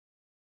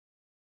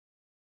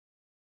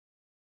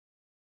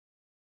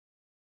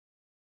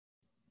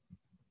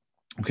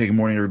Okay, good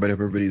morning, everybody. Hope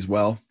everybody's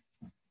well.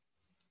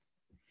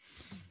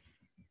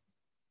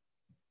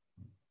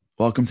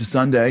 Welcome to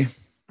Sunday.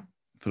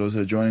 For those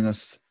that are joining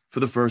us for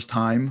the first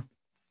time,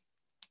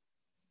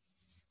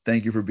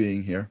 thank you for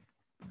being here.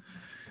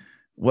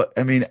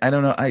 I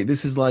don't know.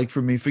 This is like,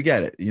 for me,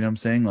 forget it. You know what I'm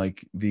saying?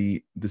 Like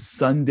the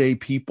Sunday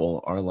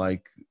people are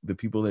like the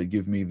people that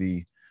give me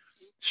the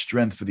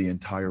strength for the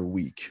entire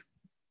week.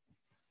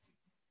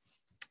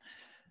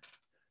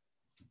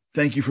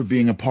 Thank you for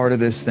being a part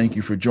of this. Thank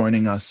you for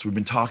joining us. We've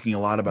been talking a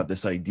lot about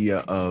this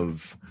idea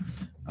of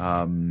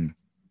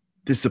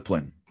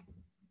discipline.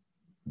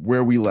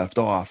 Where we left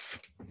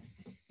off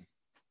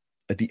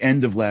at the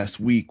end of last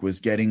week was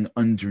getting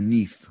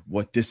underneath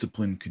what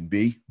discipline could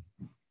be,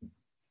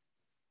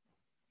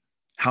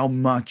 how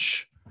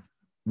much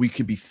we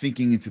could be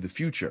thinking into the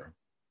future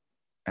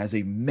as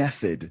a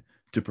method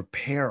to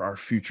prepare our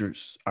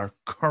futures, our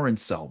current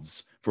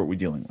selves for what we're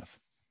dealing with.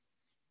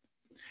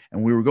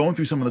 And we were going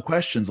through some of the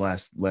questions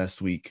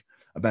last week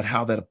about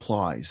how that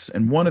applies.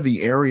 And one of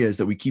the areas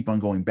that we keep on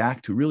going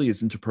back to really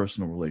is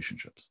interpersonal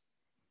relationships.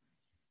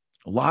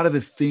 A lot of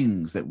the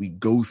things that we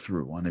go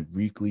through on a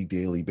weekly,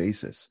 daily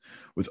basis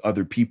with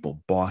other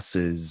people,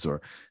 bosses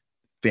or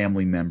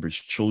family members,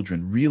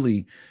 children,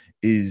 really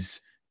is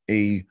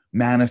a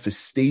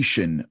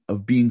manifestation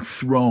of being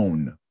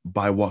thrown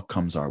by what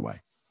comes our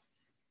way.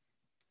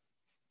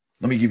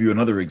 Let me give you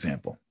another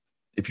example.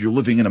 If you're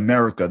living in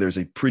America, there's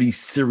a pretty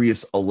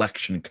serious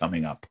election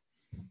coming up.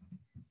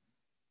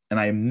 And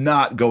I am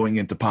not going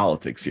into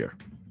politics here.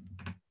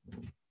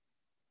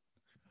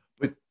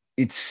 But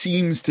it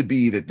seems to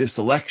be that this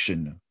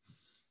election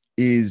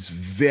is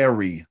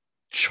very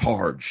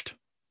charged.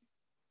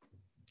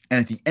 And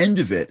at the end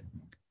of it,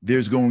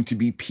 there's going to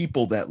be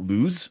people that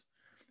lose,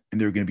 and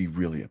they're going to be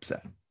really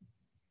upset.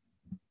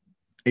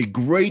 A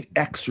great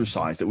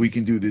exercise that we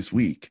can do this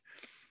week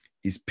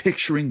is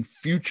picturing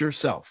future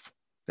self.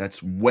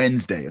 That's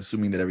Wednesday,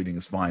 assuming that everything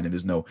is fine and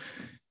there's no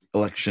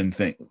election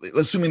thing.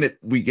 Assuming that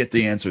we get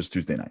the answers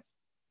Tuesday night.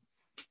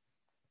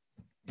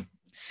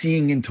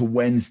 Seeing into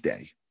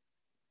Wednesday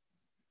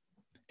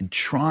and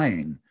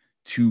trying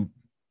to,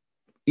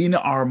 in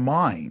our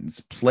minds,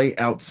 play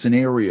out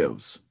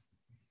scenarios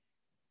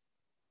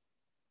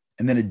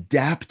and then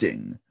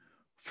adapting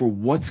for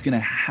what's going to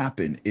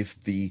happen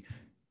if the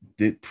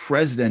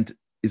president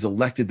is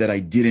elected that I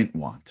didn't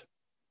want.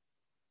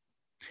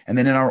 And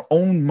then in our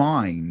own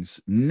minds,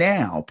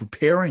 now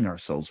preparing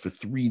ourselves for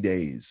 3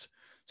 days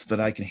so that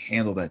I can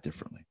handle that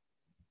differently.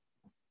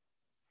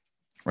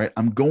 Right?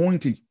 I'm going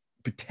to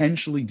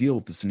potentially deal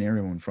with the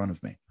scenario in front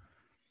of me.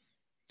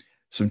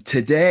 So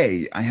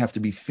today I have to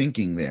be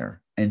thinking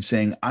there and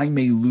saying, I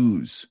may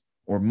lose,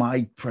 or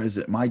my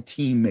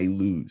team may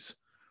lose.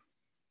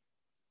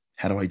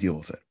 How do I deal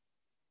with it?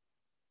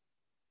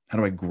 How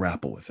do I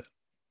grapple with it?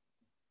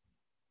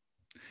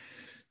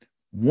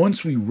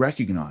 Once we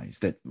recognize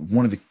that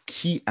one of the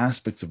key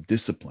aspects of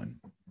discipline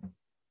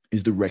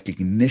is the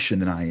recognition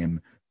that I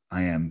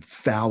am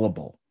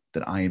fallible,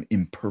 that I am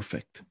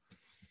imperfect,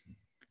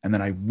 and that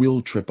I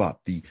will trip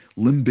up. The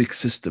limbic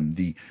system,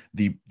 the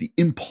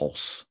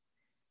impulse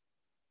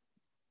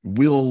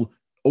will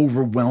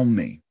overwhelm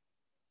me.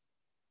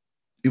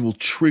 It will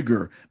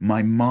trigger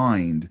my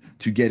mind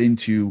to get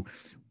into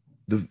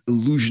the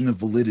illusion of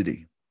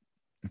validity.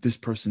 If this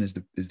person is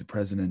the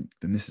president,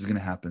 then this is going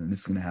to happen, and this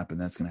is going to happen,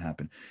 that's going to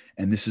happen.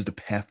 And this is the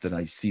path that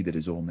I see that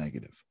is all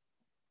negative.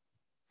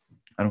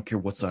 I don't care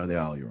what side of the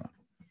aisle you're on.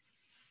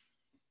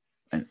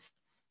 And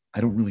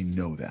I don't really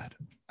know that.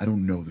 I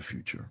don't know the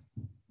future.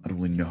 I don't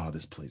really know how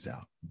this plays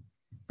out,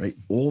 right?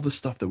 All the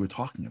stuff that we're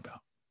talking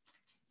about.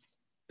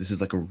 This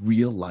is like a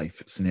real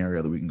life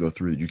scenario that we can go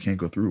through that you can't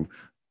go through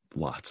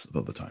lots of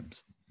other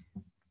times.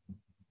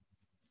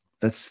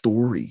 That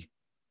story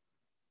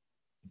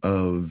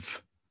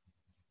of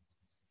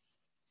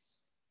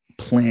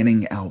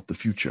planning out the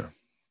future.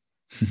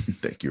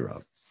 Thank you,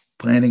 Rob.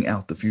 Planning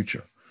out the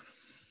future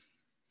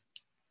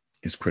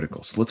is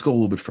critical. So let's go a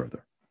little bit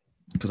further,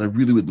 because I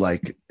really would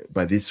like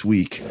by this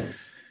week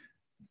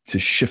to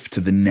shift to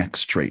the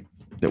next trait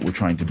that we're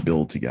trying to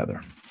build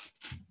together.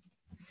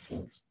 Get a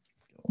little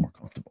more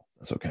comfortable.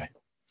 That's okay.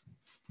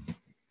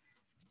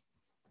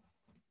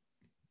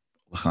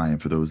 L'chaim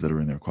for those that are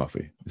in their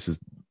coffee. This is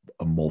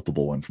a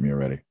multiple one for me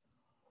already.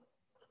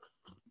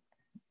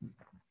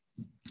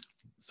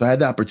 So I had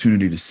the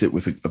opportunity to sit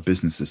with a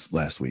business this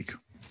last week.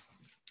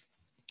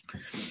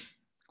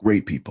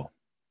 Great people.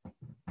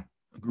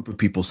 A group of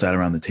people sat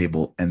around the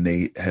table and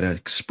they had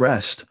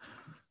expressed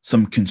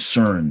some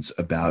concerns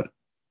about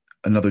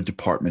another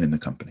department in the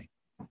company.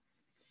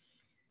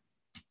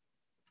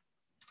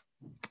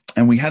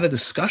 And we had a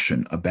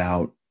discussion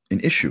about an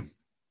issue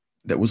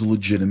that was a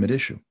legitimate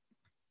issue.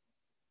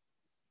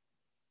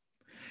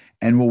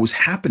 And what was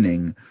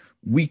happening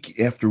week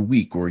after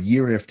week or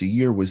year after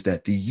year was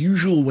that the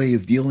usual way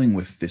of dealing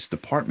with this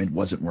department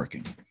wasn't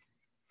working.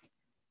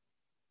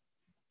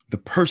 The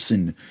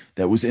person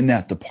that was in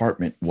that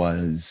department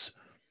was,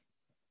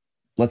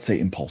 let's say,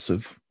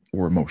 impulsive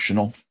or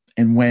emotional.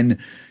 And when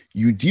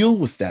you deal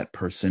with that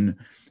person,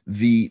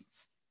 the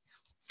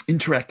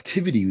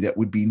interactivity that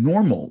would be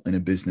normal in a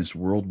business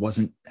world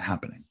wasn't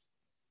happening.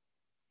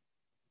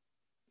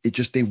 It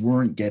just, they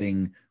weren't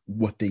getting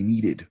what they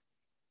needed.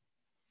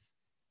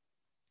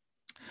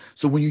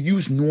 So when you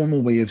use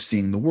normal way of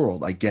seeing the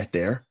world, I get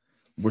there.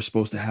 We're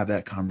supposed to have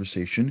that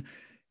conversation.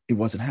 It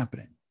wasn't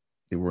happening.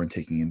 They weren't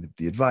taking in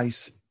the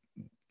advice.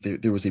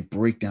 There was a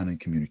breakdown in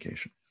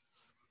communication.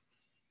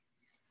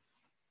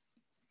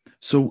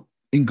 So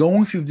in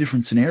going through the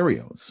different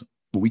scenarios,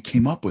 what we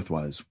came up with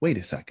was, wait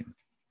a second.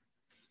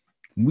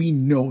 We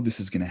know this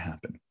is going to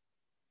happen.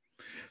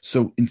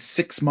 So in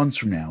 6 months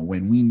from now,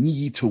 when we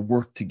need to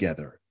work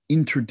together,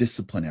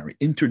 interdisciplinary,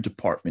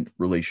 interdepartment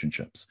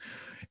relationships,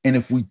 and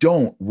if we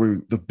don't,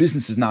 the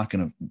business is not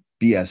going to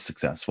be as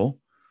successful.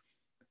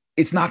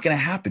 It's not going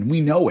to happen.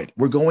 We know it.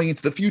 We're going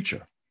into the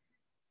future.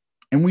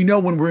 And we know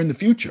when we're in the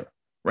future,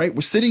 right?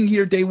 We're sitting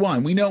here day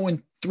one. We know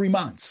in 3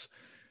 months,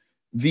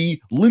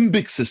 the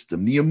limbic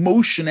system, the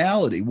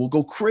emotionality will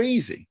go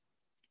crazy.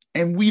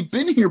 And we've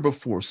been here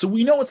before, so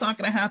we know it's not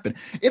going to happen.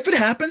 If it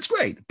happens,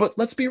 great. But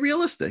let's be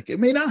realistic.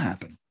 It may not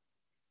happen.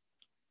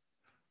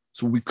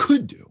 So what we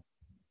could do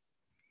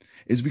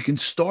is we can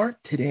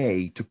start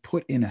today to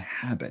put in a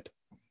habit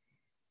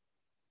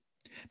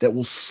that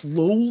will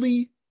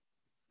slowly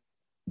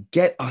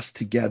get us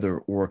together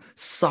or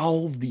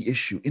solve the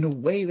issue in a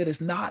way that is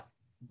not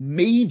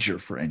major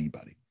for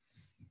anybody.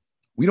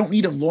 We don't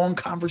need a long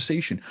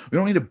conversation. We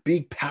don't need a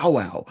big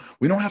powwow.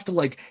 We don't have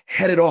to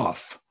head it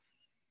off.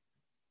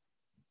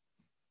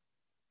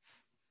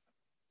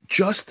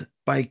 Just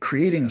by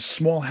creating a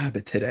small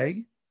habit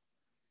today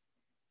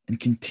and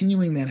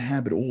continuing that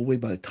habit all the way,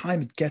 by the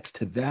time it gets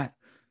to that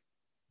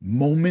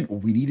moment where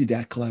we needed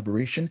that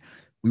collaboration,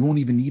 we won't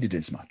even need it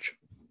as much.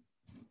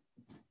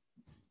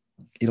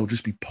 It'll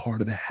just be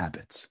part of the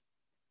habits.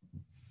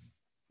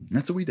 And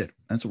that's what we did.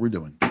 That's what we're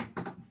doing.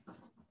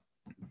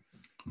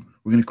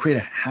 We're going to create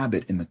a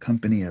habit in the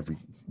company every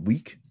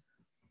week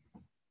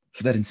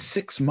so that in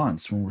 6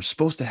 months, when we're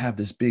supposed to have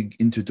this big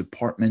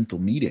interdepartmental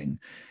meeting,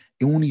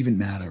 it won't even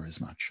matter as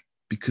much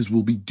because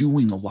we'll be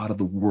doing a lot of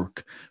the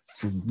work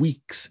for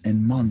weeks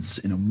and months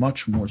in a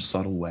much more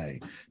subtle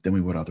way than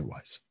we would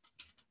otherwise.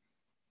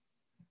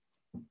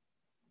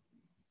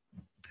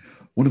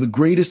 One of the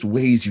greatest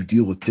ways you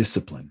deal with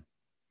discipline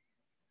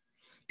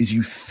is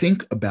you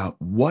think about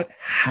what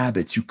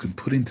habits you can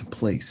put into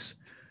place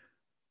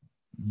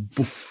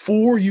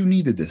before you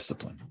need the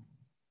discipline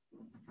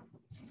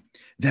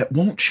that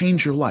won't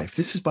change your life.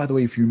 This is, by the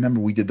way, if you remember,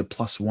 we did the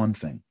 +1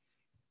 thing.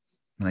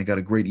 And I got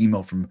a great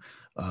email from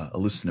a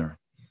listener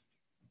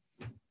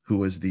who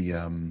was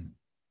who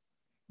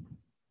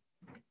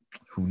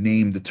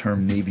named the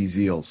term Navy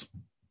SEALs.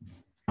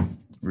 We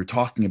were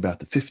talking about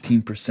the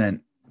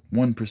 15%,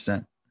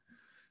 1%.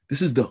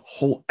 This is the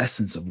whole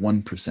essence of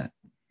 1%.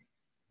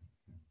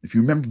 If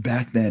you remember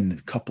back then,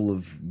 a couple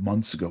of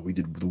months ago, we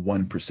did the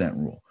 1%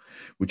 rule,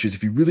 which is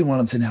if you really want to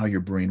understand how your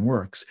brain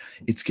works,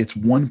 it gets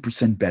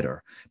 1%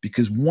 better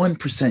because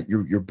 1%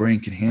 your brain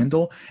can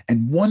handle,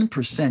 and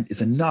 1% is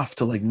enough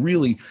to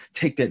really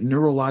take that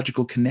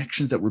neurological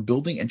connections that we're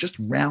building and just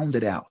round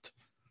it out.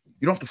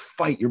 You don't have to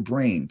fight your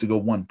brain to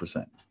go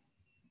 1%.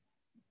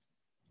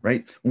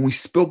 Right? When we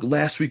spoke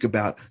last week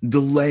about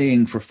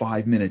delaying for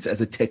 5 minutes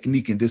as a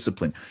technique and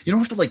discipline, you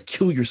don't have to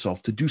kill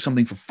yourself to do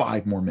something for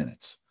 5 more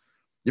minutes.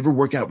 You ever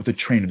work out with a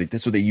trainer?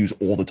 That's what they use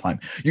all the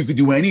time. You could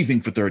do anything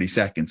for 30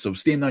 seconds. So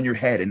stand on your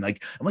head and I'm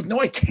like, no,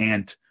 I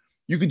can't.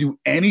 You could do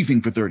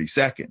anything for 30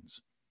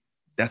 seconds.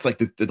 That's that's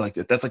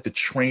the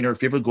trainer.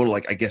 If you ever go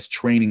to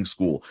training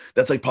school,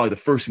 that's probably the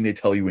first thing they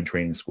tell you in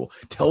training school.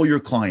 Tell your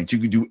clients you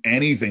could do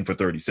anything for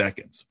 30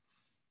 seconds.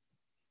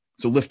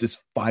 So lift this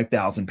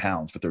 5,000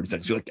 pounds for 30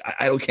 seconds. You're like,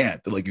 I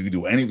can't. They're like, you can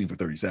do anything for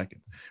 30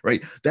 seconds,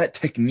 right? That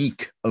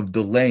technique of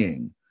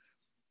delaying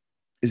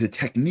is a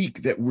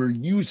technique that we're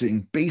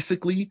using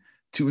basically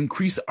to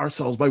increase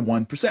ourselves by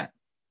 1%.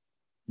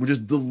 We're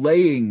just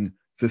delaying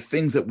the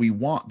things that we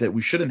want, that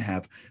we shouldn't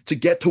have, to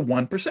get to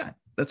 1%.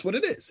 That's what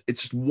it is.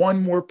 It's just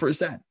 1 more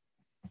percent.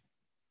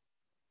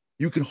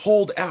 You can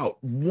hold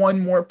out 1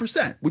 more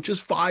percent, which is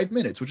 5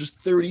 minutes, which is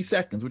 30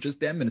 seconds, which is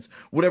 10 minutes,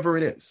 whatever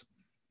it is.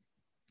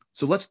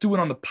 So let's do it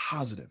on the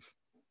positive.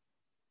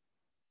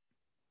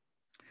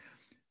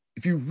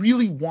 If you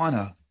really want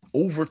to,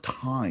 over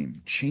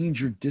time,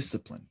 change your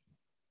discipline,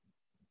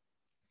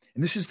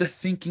 and this is the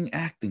thinking,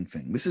 acting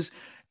thing.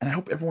 And I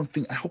hope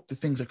I hope the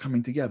things are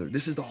coming together.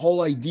 This is the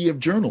whole idea of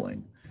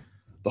journaling.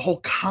 The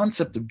whole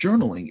concept of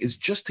journaling is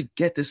just to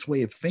get this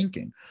way of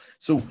thinking.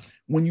 So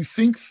when you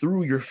think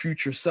through your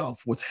future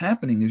self, what's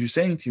happening is you're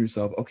saying to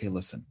yourself, okay,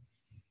 listen,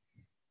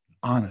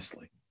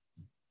 honestly,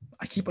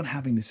 I keep on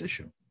having this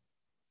issue.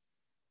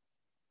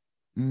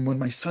 When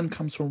my son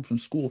comes home from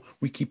school,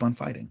 we keep on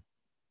fighting.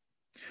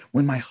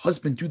 When my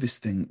husband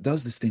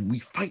does this thing, we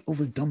fight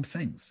over dumb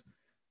things.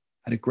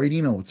 I had a great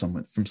email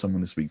from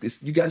someone this week.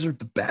 You guys are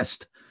the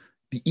best.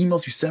 The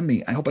emails you send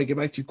me, I hope I get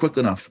back to you quick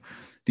enough.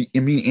 Me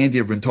and Andy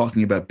have been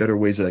talking about better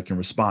ways that I can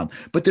respond,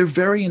 but they're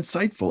very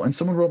insightful. And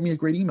someone wrote me a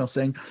great email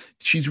saying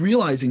she's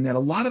realizing that a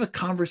lot of the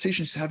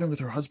conversations she's having with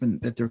her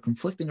husband that they're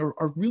conflicting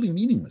are really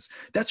meaningless.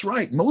 That's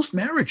right. Most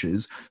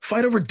marriages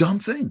fight over dumb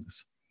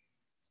things.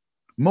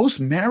 Most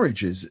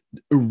marriages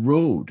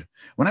erode.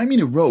 When I mean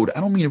erode,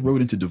 I don't mean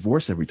erode into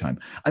divorce every time.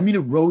 I mean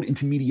erode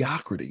into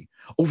mediocrity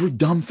over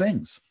dumb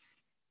things.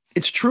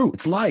 It's true.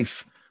 It's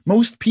life.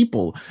 Most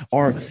people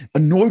are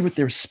annoyed with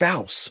their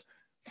spouse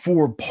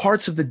for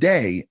parts of the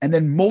day and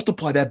then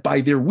multiply that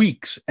by their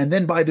weeks and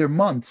then by their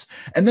months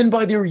and then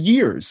by their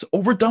years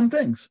over dumb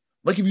things.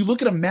 Like if you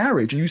look at a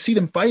marriage and you see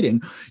them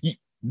fighting,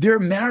 there are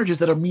marriages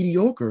that are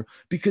mediocre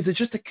because it's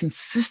just a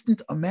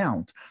consistent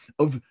amount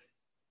of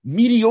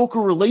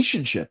mediocre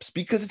relationships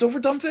because it's over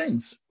dumb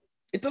things.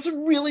 It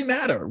doesn't really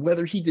matter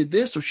whether he did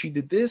this or she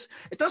did this.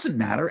 It doesn't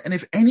matter. And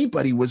if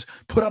anybody was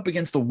put up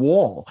against a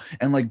wall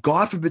and like,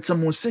 God forbid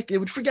someone was sick, they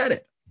would forget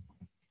it.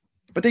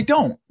 But they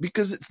don't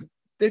because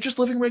they're just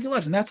living regular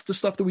lives. And that's the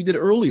stuff that we did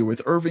earlier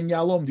with Irving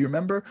Yalom. Do you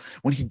remember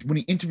when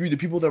he interviewed the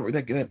people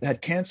that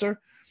had cancer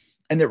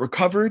and that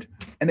recovered?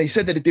 And they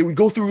said that they would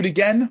go through it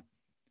again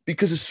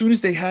because as soon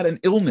as they had an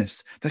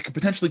illness that could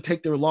potentially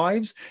take their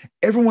lives,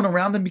 everyone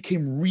around them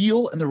became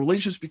real and their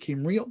relationships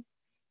became real.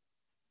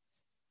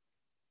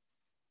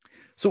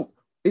 So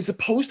as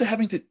opposed to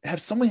having to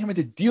have someone having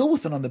to deal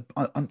with it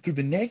through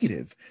the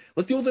negative,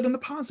 let's deal with it on the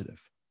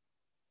positive.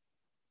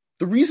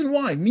 The reason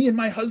why me and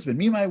my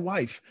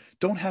wife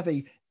don't have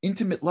a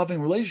intimate,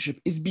 loving relationship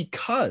is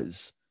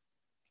because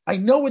I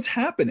know it's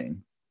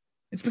happening.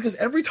 It's because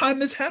every time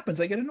this happens,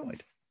 I get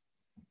annoyed.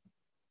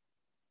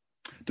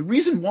 The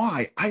reason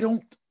why I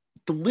don't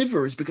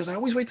deliver is because I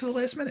always wait till the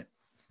last minute.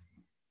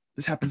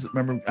 This happens.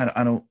 Remember,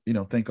 I don't,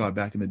 thank God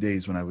back in the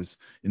days when I was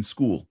in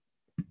school.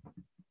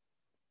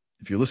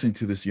 If you're listening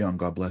to this young,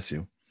 God bless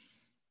you.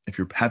 If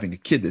you're having a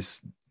kid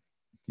this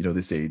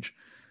age,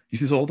 you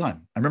see this all the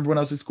time. I remember when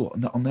I was in school,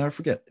 I'll never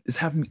forget. This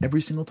happened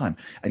every single time.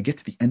 I'd get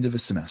to the end of a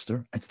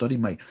semester. I'd study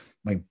my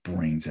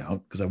brains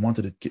out because I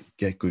wanted to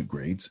get good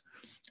grades.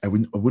 I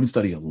wouldn't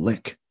study a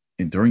lick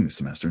during the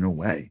semester. No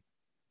way.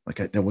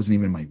 That wasn't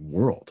even my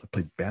world. I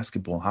played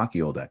basketball and hockey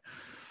all day.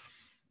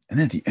 And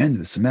then at the end of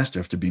the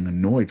semester, after being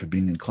annoyed for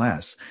being in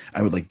class,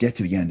 I would get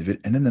to the end of it.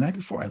 And then the night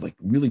before, I'd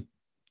really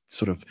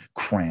sort of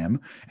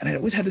cram. And I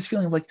always had this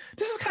feeling of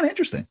this is kind of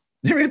interesting.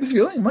 You ever had this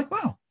feeling? I'm like,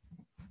 wow,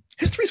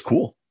 history's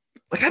cool.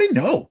 I didn't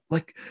know.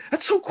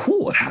 That's so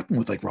cool what happened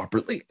with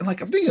Robert Lee. And I'm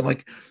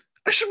thinking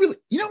I should really,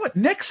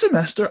 next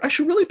semester, I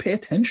should really pay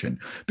attention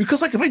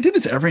because if I did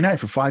this every night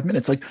for 5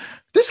 minutes,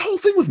 this whole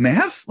thing with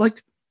math,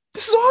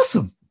 this is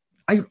awesome.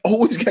 I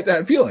always get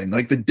that feeling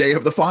the day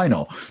of the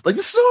final,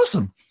 this is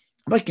awesome.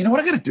 I'm you know what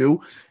I got to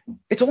do?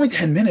 It's only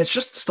 10 minutes,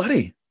 just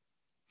study.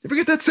 You ever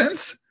get that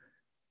sense?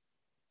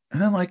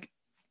 And then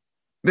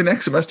the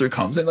next semester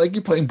comes and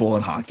you're playing ball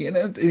and hockey and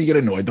then you get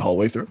annoyed the whole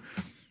way through.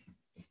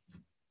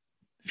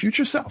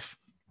 Future self.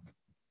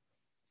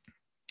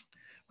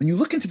 When you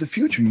look into the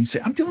future and you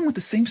say, I'm dealing with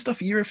the same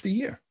stuff year after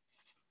year.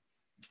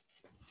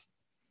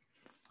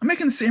 I'm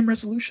making the same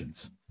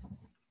resolutions.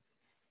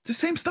 It's the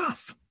same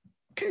stuff.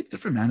 Okay, it's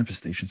different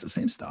manifestations, the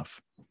same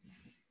stuff.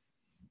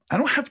 I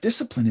don't have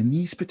discipline in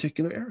these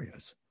particular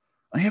areas.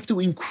 I have to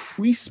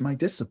increase my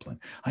discipline.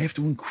 I have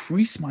to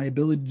increase my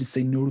ability to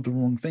say no to the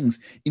wrong things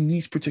in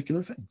these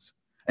particular things.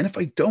 And if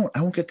I don't,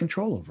 I won't get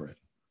control over it.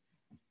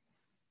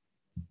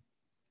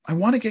 I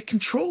want to get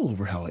control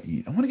over how I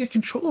eat. I want to get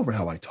control over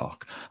how I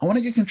talk. I want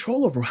to get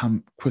control over how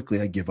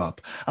quickly I give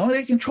up. I want to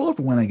get control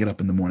over when I get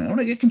up in the morning. I want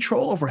to get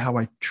control over how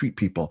I treat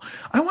people.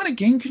 I want to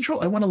gain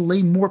control. I want to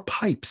lay more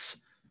pipes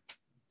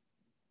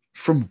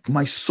from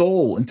my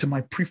soul into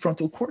my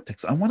prefrontal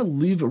cortex. I want to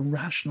live a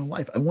rational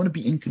life. I want to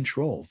be in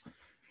control.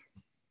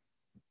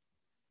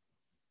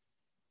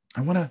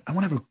 I want to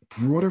have a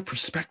broader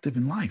perspective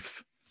in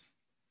life.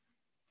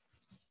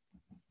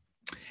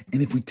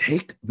 And if we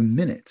take the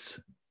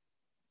minutes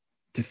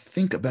to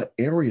think about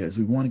areas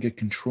we want to get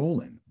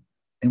control in,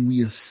 and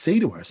we say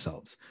to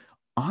ourselves,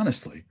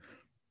 honestly,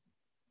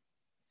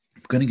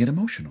 I'm going to get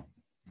emotional.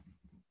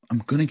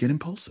 I'm going to get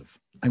impulsive.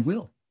 I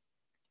will.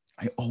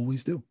 I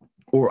always do.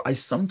 Or I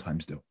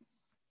sometimes do.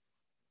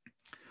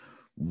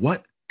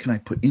 What can I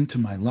put into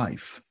my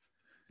life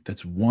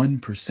that's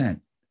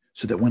 1%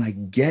 so that when I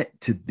get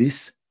to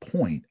this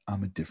point,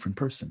 I'm a different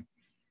person?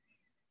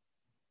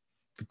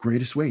 The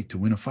greatest way to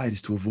win a fight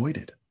is to avoid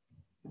it.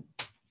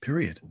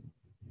 Period.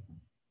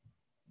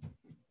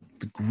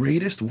 The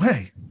greatest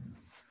way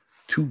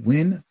to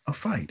win a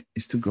fight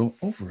is to go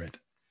over it.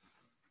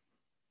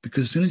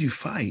 Because as soon as you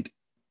fight,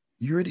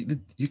 you're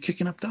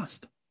kicking up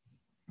dust.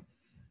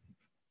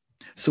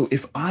 So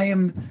if I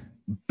am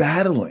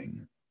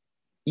battling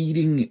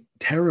eating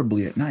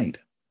terribly at night,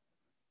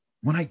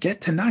 when I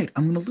get to night,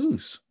 I'm going to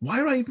lose.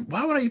 Why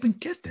would I even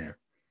get there?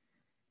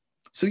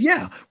 So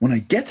yeah, when I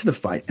get to the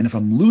fight, and if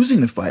I'm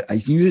losing the fight, I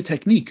can use a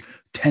technique,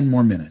 10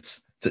 more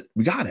minutes. So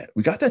we got it.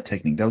 We got that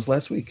technique. That was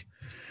last week.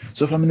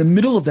 So if I'm in the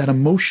middle of that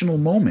emotional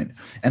moment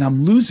and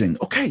I'm losing,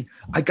 okay,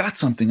 I got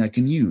something I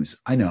can use.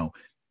 I know.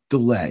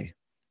 Delay.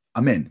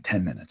 I'm in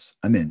 10 minutes.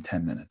 I'm in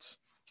 10 minutes.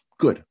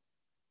 Good.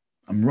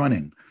 I'm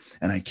running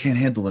and I can't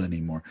handle it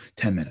anymore.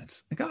 10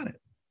 minutes. I got it.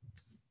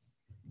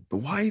 But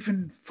why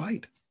even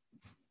fight?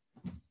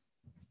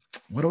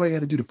 What do I got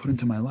to do to put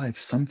into my life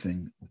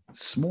something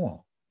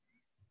small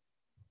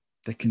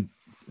that can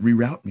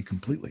reroute me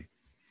completely?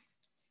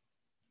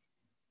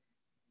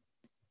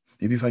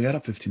 Maybe if I got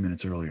up 15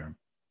 minutes earlier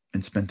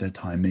and spent that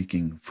time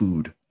making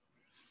food,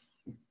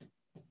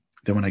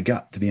 then when I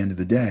got to the end of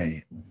the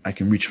day, I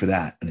can reach for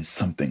that and it's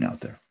something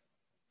out there.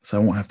 So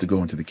I won't have to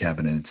go into the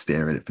cabinet and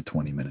stare at it for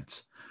 20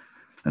 minutes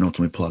and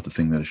ultimately pull out the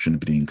thing that I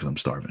shouldn't be eating because I'm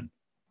starving.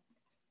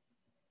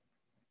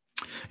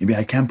 Maybe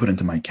I can put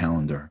into my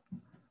calendar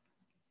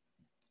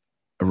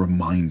a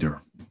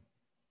reminder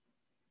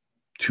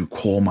to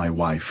call my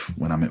wife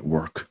when I'm at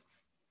work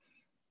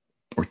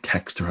or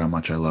text her how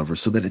much I love her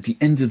so that at the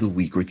end of the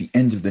week or at the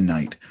end of the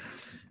night,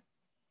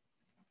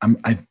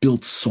 I've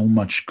built so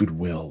much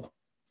goodwill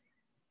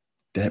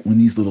that when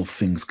these little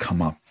things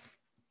come up,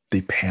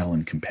 they pale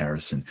in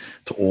comparison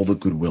to all the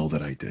goodwill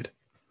that I did.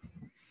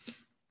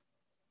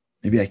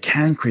 Maybe I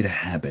can create a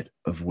habit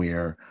of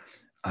where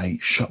I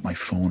shut my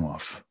phone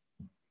off.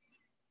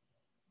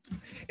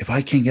 If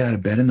I can't get out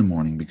of bed in the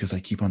morning because I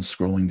keep on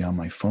scrolling down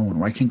my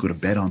phone, or I can't go to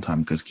bed on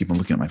time because I keep on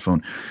looking at my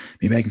phone,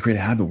 maybe I can create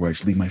a habit where I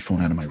just leave my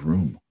phone out of my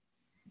room.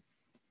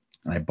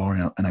 And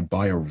I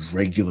buy a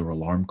regular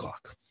alarm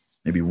clock,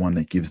 maybe one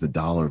that gives the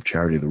dollar of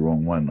charity the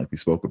wrong one, like we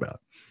spoke about.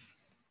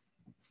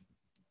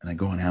 And I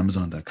go on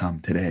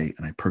Amazon.com today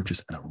and I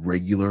purchase a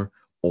regular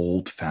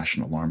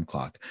old-fashioned alarm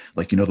clock,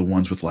 like the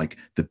ones with like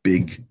the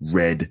big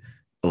red,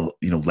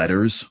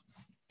 letters,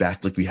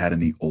 back like we had in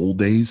the old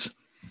days,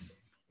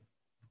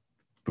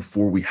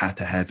 before we had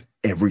to have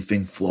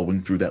everything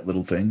flowing through that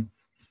little thing.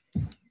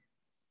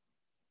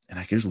 And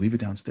I can just leave it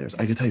downstairs.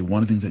 I can tell you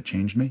one of the things that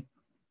changed me.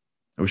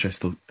 I wish I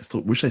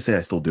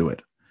still do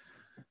it.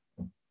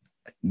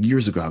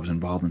 Years ago, I was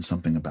involved in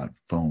something about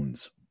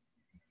phones.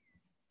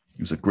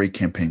 It was a great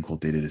campaign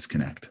called Data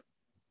Disconnect.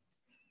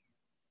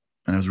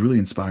 And I was really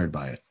inspired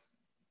by it.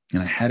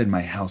 And I had in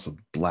my house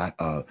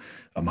a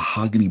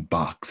mahogany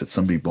box that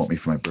somebody bought me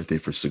for my birthday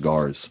for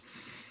cigars.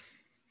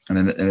 And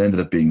then it ended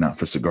up being not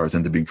for cigars, it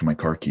ended up being for my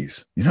car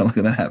keys. Like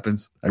when that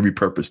happens, I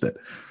repurposed it.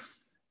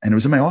 And it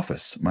was in my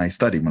office, my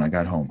study when I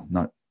got home,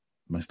 not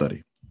my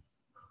study.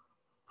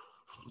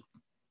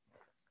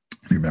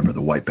 If you remember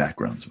the white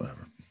backgrounds,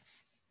 whatever.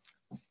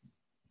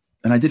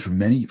 And I did for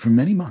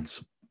many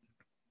months.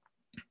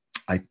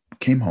 I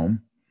came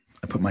home,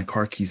 I put my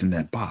car keys in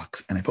that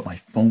box, and I put my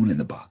phone in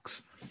the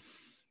box.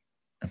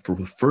 And for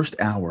the first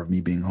hour of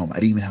me being home, I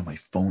didn't even have my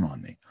phone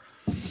on me.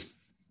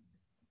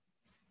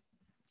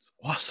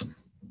 Awesome.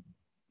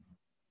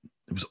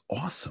 It was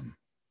awesome.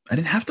 I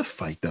didn't have to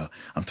fight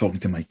I'm talking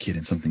to my kid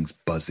and something's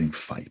buzzing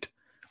fight.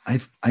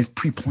 I've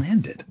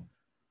pre-planned it.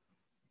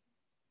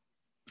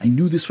 I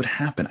knew this would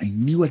happen. I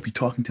knew I'd be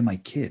talking to my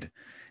kid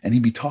and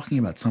he'd be talking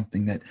about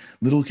something that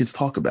little kids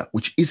talk about,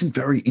 which isn't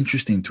very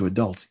interesting to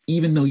adults,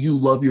 even though you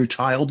love your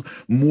child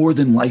more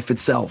than life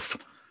itself.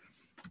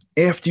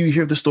 After you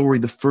hear the story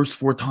the first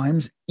 4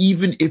 times,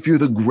 even if you're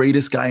the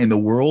greatest guy in the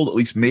world, at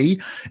least me,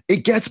 it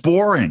gets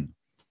boring.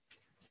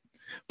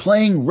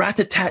 Playing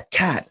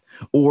Rat-a-tat-cat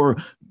or,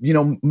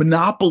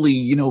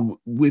 Monopoly,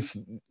 with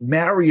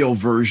Mario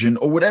version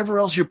or whatever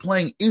else you're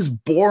playing is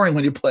boring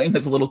when you're playing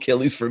as a little kid, at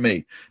least for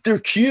me. They're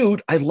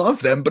cute. I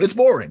love them, but it's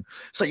boring.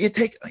 So you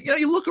take,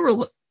 you look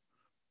around,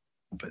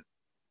 but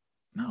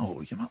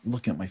no, you're not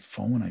looking at my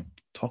phone. I'm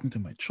talking to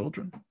my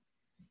children,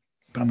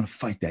 but I'm going to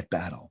fight that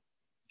battle.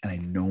 And I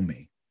know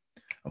me.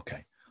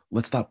 Okay,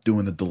 let's stop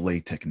doing the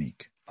delay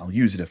technique. I'll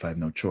use it if I have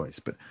no choice,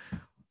 but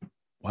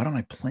why don't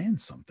I plan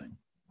something?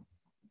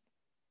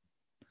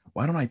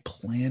 Why don't I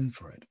plan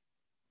for it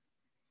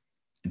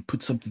and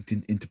put something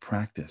into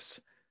practice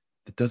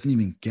that doesn't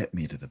even get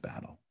me to the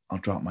battle? I'll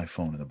drop my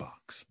phone in the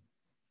box.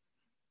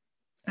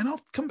 And I'll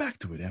come back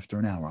to it after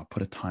an hour. I'll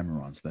put a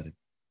timer on so that it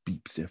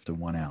beeps after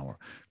 1 hour,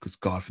 because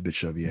God forbid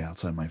should I be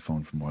outside my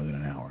phone for more than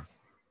an hour.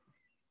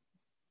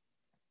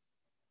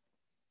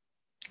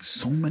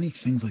 So many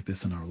things like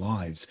this in our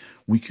lives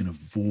we can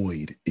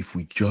avoid if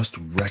we just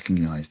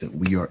recognize that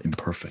we are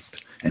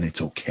imperfect and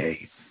it's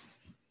okay.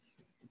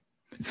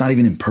 It's not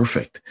even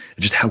imperfect.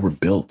 It's just how we're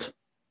built.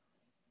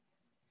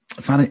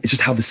 It's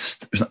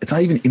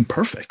not even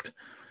imperfect.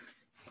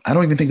 I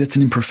don't even think that's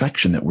an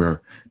imperfection that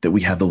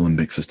we have the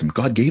limbic system.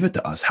 God gave it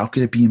to us. How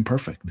could it be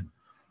imperfect?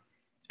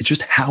 It's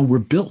just how we're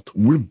built.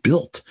 We're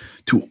built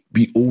to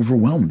be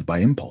overwhelmed by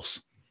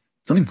impulse.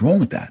 There's nothing wrong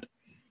with that.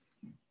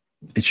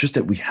 It's just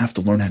that we have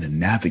to learn how to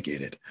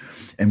navigate it.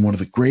 And one of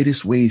the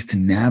greatest ways to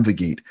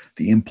navigate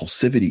the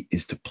impulsivity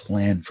is to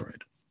plan for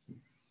it.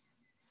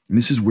 And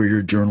this is where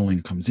your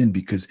journaling comes in,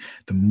 because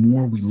the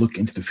more we look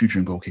into the future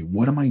and go, okay,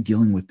 what am I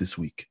dealing with this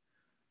week?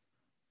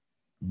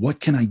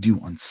 What can I do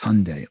on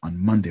Sunday, on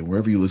Monday,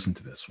 wherever you listen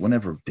to this,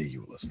 whenever day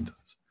you listen to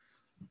this?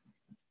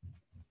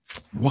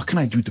 What can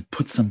I do to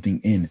put something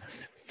in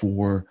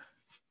for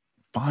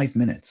 5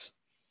 minutes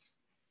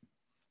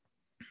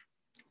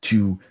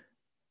to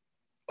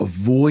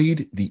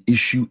avoid the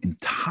issue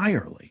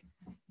entirely,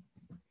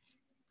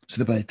 so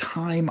that by the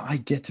time I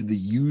get to the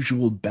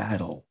usual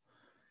battle,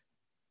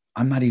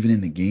 I'm not even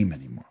in the game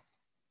anymore.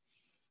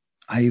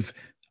 I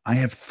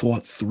have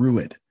thought through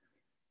it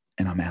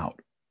and I'm out.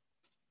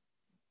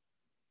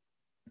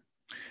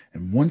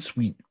 And once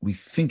we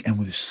think, and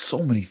there's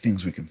so many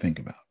things we can think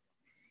about.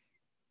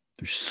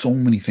 There's so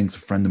many things. A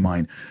friend of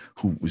mine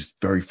who was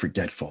very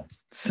forgetful,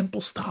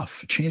 simple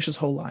stuff, changed his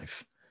whole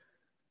life.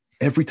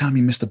 Every time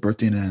he missed a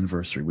birthday and an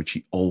anniversary, which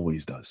he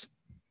always does,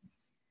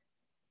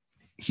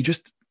 he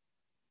just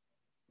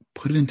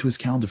put it into his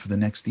calendar for the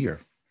next year.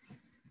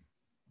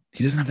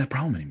 He doesn't have that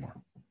problem anymore.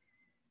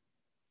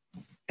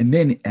 And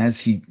then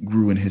as he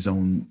grew in his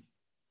own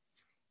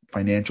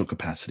financial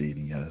capacity,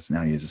 and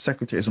now he has a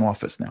secretary, has an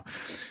office now.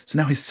 So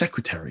now his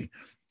secretary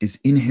is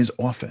in his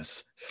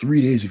office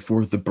 3 days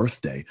before the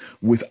birthday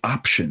with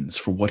options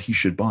for what he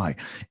should buy.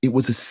 It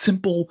was a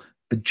simple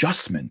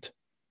adjustment,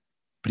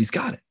 but he's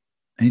got it.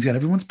 And he's got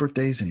everyone's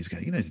birthdays, and he's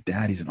got, his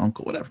dad, he's an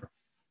uncle, whatever.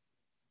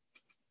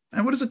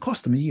 And what does it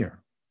cost him a year?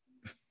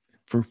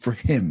 For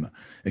him,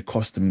 it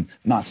cost him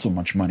not so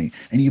much money.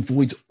 And he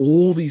avoids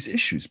all these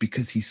issues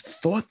because he's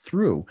thought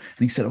through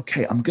and he said,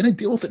 okay, I'm going to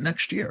deal with it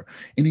next year.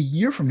 In a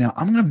year from now,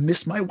 I'm going to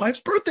miss my wife's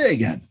birthday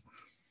again.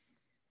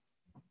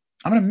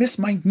 I'm going to miss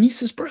my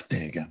niece's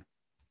birthday again.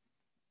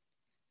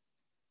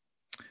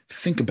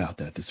 Think about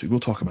that this week. We'll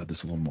talk about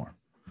this a little more.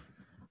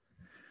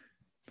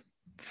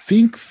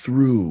 Think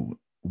through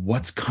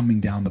what's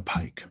coming down the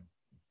pike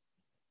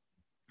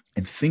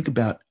and think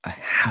about a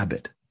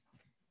habit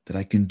that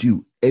I can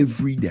do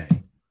every day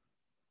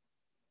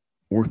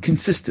or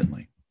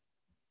consistently,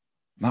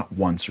 not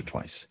once or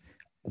twice.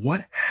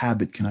 What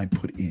habit can I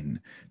put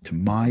in to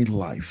my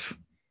life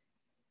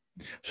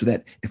so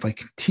that if I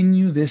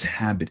continue this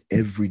habit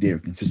every day or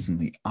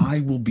consistently, I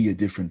will be a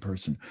different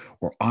person,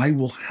 or I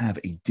will have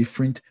a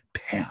different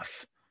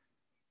path,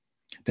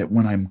 that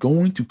when I'm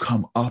going to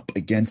come up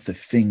against the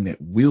thing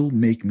that will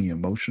make me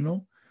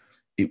emotional,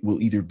 it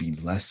will either be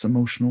less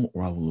emotional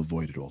or I will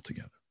avoid it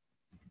altogether.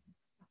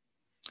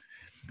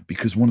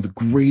 Because one of the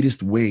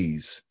greatest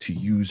ways to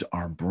use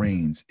our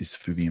brains is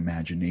through the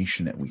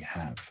imagination that we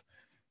have.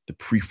 The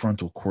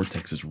prefrontal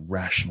cortex is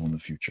rational in the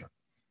future.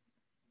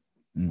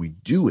 When we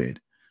do it,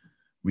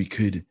 we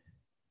could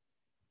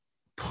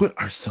put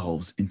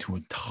ourselves into an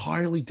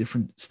entirely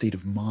different state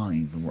of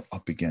mind when we're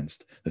up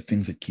against the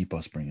things that keep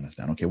us bringing us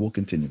down. Okay, we'll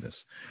continue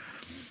this.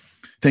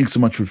 Thanks so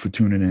much for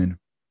tuning in.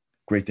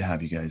 Great to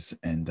have you guys.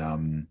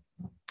 And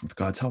with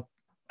God's help,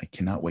 I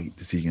cannot wait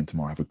to see you again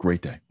tomorrow. Have a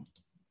great day.